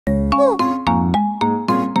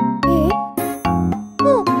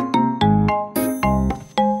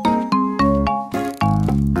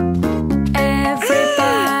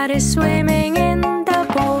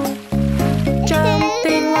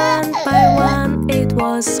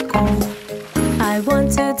was cold. I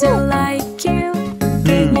want to do like you.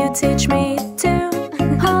 Can you teach me to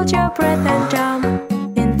hold your breath and jump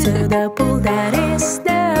into the pool? That is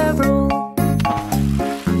the rule.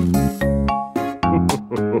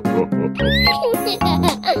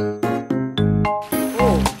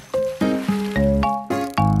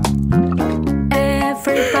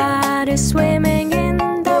 Everybody swimming in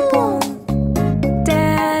the pool.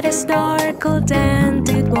 Daddy snorkeled and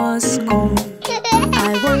it was cold.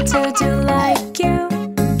 I want to do like you.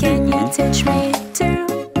 Can you teach me to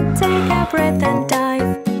take a breath and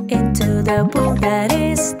dive into the pool? That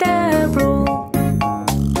is the rule.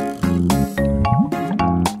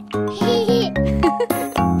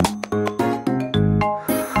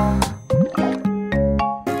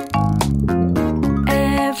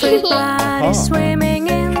 Everybody swimming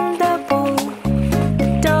in the pool.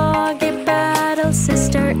 Doggy paddle,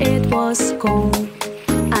 sister, it was cold.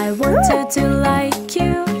 I want to do like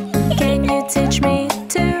you. Can you teach me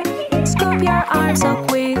to scoop your arms so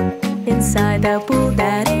quick inside the pool?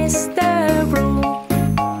 That is the rule.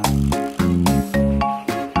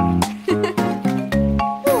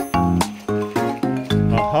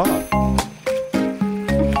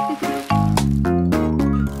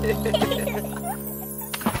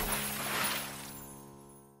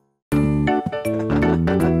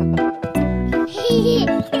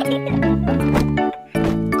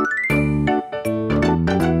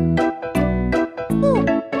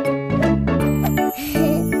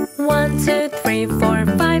 One, two, three, four,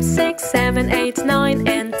 five, six, 7, 8, 9,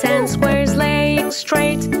 and 10 squares laying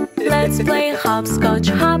straight. Let's play hopscotch,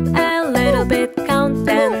 hop a little bit, count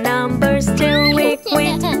the numbers till we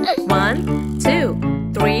quit. 1,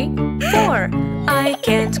 2, 3, 4. I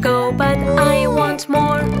can't go, but I want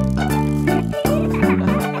more.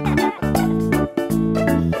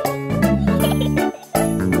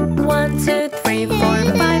 1, 2, 3, 4,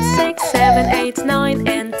 5, 6, 7, 8, 9,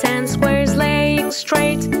 and 10 squares laying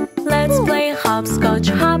straight. Let's play hopscotch,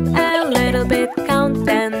 hop a little bit, count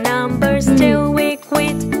the numbers till we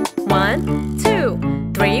quit. 1,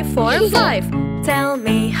 2, 3, 4, 5. Tell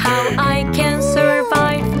me how I can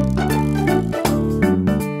survive.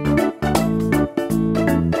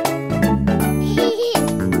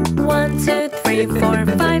 1, 2, 3, 4,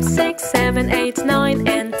 5, 6, 7, 8, 9,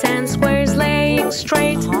 and 10 squares laying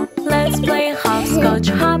straight. Let's play hopscotch,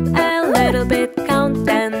 hop a little bit, count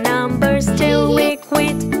the numbers till we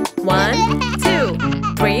quit. 1, 2,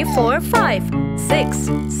 3, 4, 5, 6,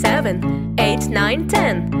 7, 8, 9,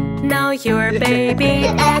 10. Now you're baby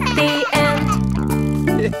at the end.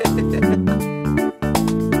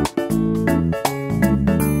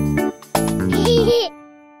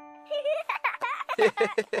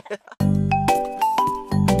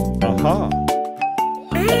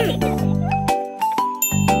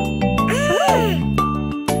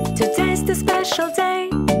 Today's the special day,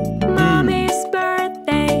 Mommy's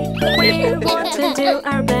birthday. We want to do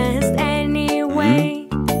our best anyway.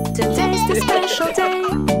 Today's the special day,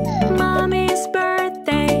 Mommy's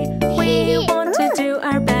birthday. We want to do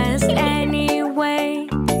our best anyway.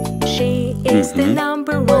 She is the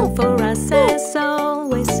number one for us as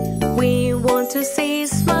always. We want to see a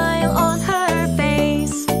smile on her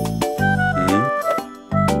face.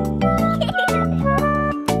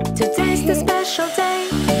 Today's the special day,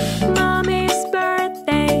 Mommy's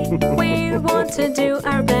birthday. We want to do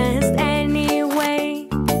our best anyway.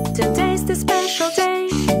 Today's the special day,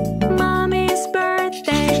 Mommy's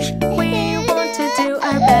birthday. We want to do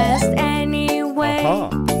our best anyway.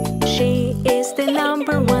 She is the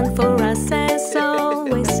number one for us as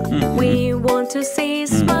always. We want to see a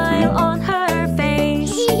smile on her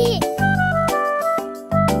face.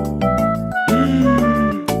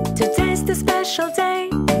 Today's the special day,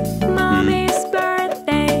 Mommy's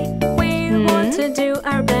birthday. We want to do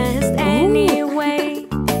our best anyway.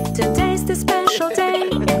 Today's the special day,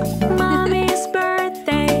 Mommy's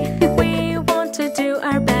birthday. We want to do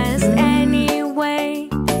our best anyway.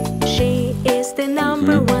 She is the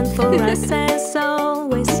number one for us as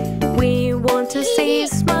always. We want to see a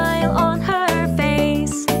smile on her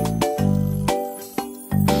face.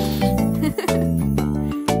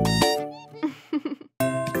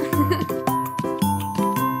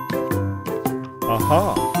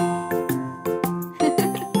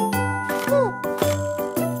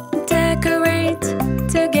 Decorate,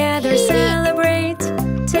 together celebrate,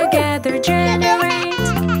 together generate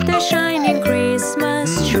the shining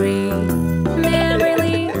Christmas tree.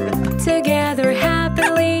 Merrily, together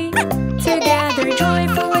happily, together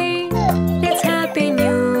joyfully. It's Happy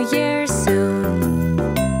New Year soon.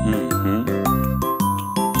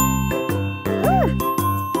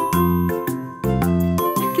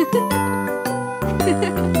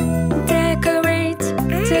 Decorate,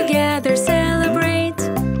 together celebrate,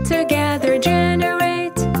 together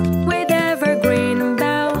generate, with evergreen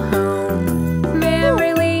bow home.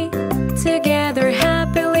 Merrily, together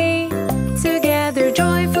happily, together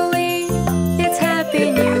joyfully, it's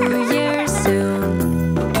Happy New Year soon.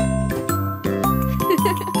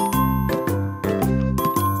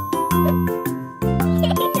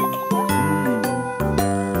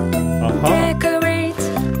 Decorate,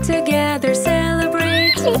 together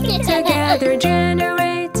celebrate, together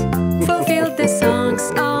generate, fulfill the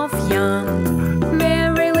songs of young.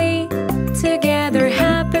 Merrily, together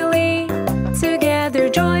happily, together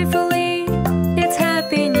joyfully, it's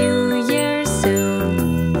Happy New Year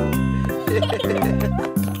soon.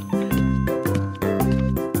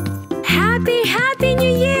 Happy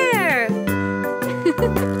New Year!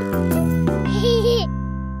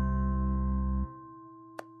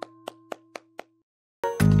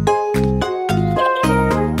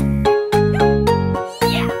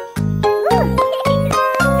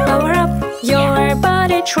 Power up your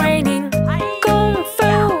body training. Kung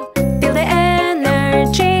Fu. Feel the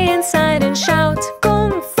energy inside and shout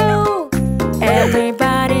Kung Fu.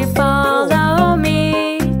 Everybody follow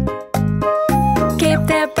me. Keep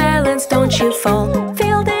the balance, don't you fall.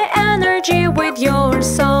 Feel the energy with your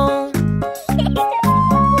soul.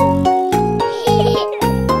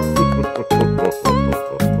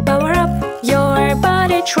 Power up your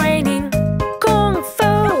body training. Kung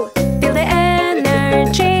Fu. Feel the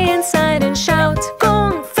energy inside and shout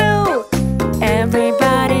Kung Fu.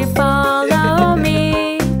 Everybody follow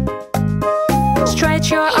me.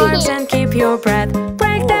 Stretch your arms and keep your breath.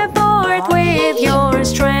 Break the board with your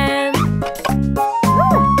strength.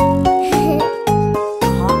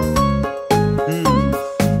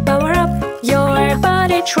 Power up your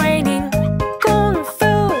body training. Kung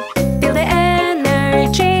Fu. Feel the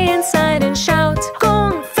energy inside and shout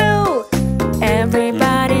Kung Fu.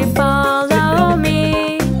 Everybody follow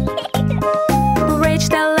me. Reach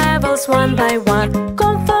the levels one by one.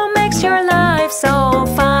 Kung Fu makes your life so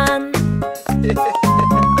fun.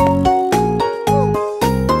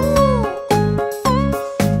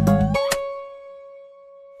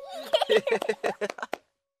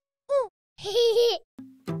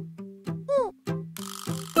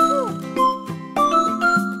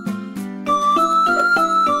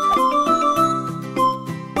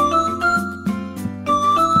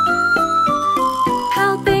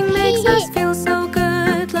 Helping makes us feel so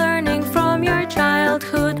good. Learning from your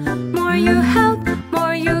childhood. More you help,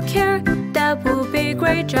 more you care. That will be a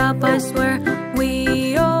great job, I swear.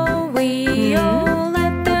 We all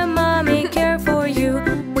let the mommy care for you.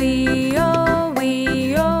 We all,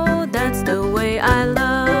 that's the way I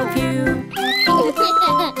love you.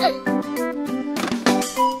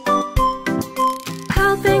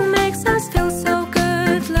 Helping makes us feel so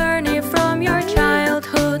good. Learning from your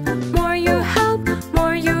childhood. More you help,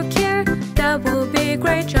 more you care. That will be a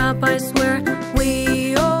great job, I swear.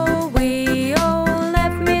 We all,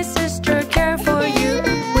 let me sister care for you.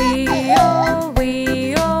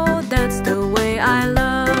 We all, that's the way I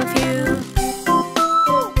love you.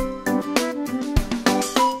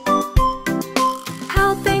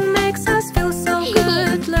 Helping makes us feel so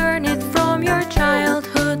good. Learn it from your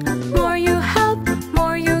childhood. More you help,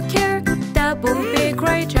 more you care. That will be a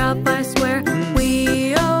great job, I swear.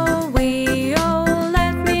 We all,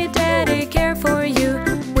 let me daddy care for you.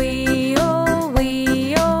 We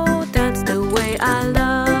all, that's the way I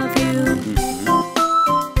love you.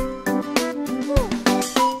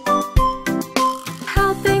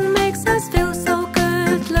 Helping makes us feel so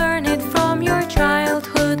good. Learn it from your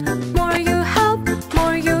childhood. More you help,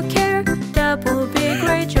 more you care. That will be a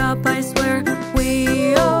great job, I swear.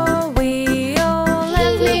 We all,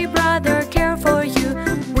 let me brother care for you.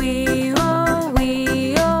 We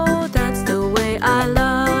all, that's the way I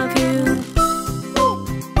love you.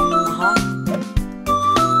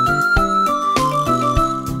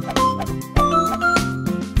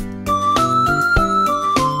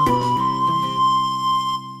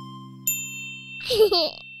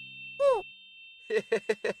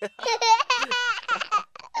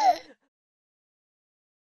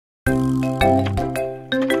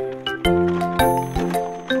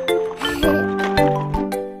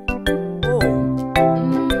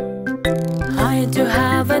 I do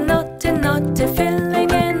have a naughty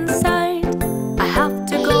feeling inside. I have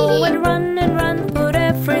to go and run, put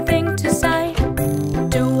everything to side.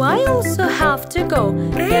 Do I also have to go?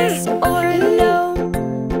 Yes or no?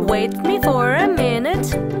 Wait me for a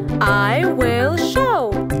minute, I will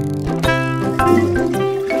show.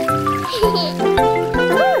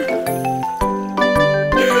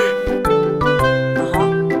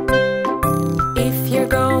 If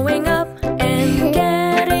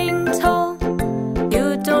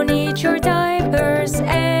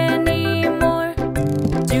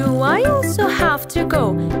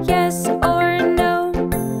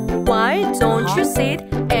seat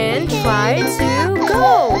and try to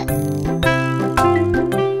go.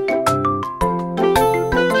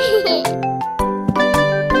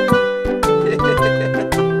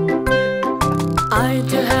 I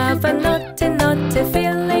do have a naughty, naughty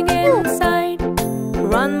feeling inside.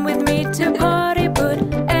 Run with me to party, put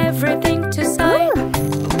everything to side.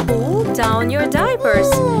 Pull down your diapers,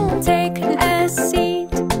 take a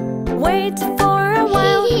seat. Wait for a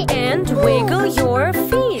while and wiggle your feet.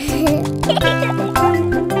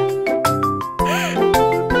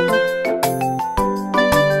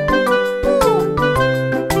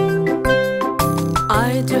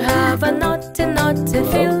 I do have a naughty, naughty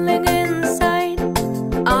feeling inside.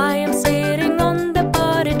 I am sitting on the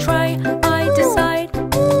potty tray, I decide.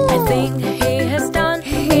 I think he has done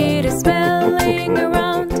it, is smelling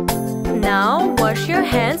around. Now wash your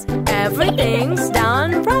hands, everything's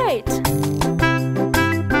done right.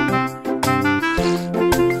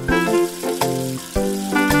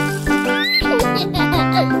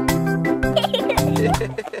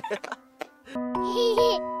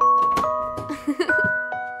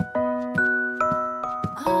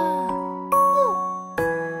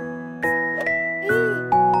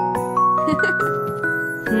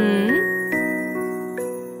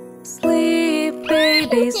 Sleep,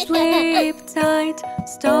 baby, sleep tight.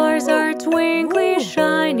 Stars are twinkling,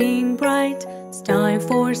 shining bright. It's time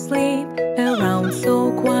for sleep, around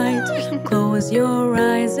so quiet. Close your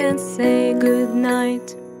eyes and say good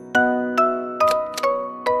night.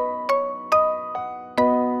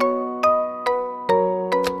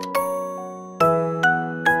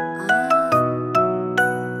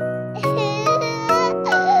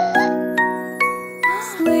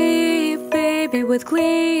 With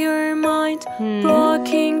clear mind,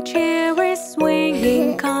 rocking chair is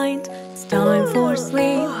swinging kind. It's time for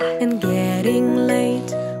sleep and getting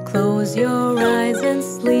late. Close your eyes and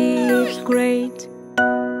sleep great.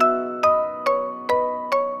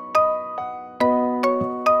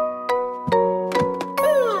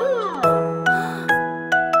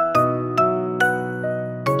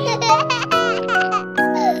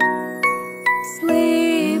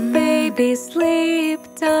 Sleep, baby, sleep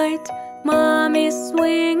tight. Mommy's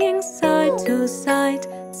swinging side to side.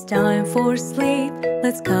 It's time for sleep,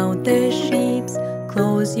 let's count the sheeps.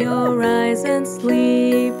 Close your eyes and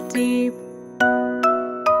sleep deep.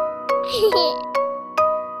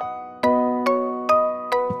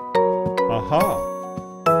 Aha!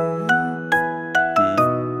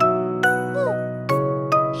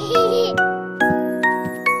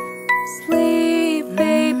 Sleep,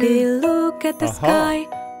 baby, look at the sky.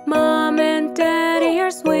 Mom and Daddy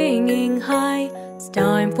are swinging high. It's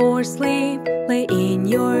time for sleep, lay in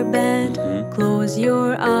your bed. Close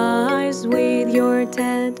your eyes with your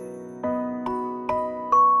Dad.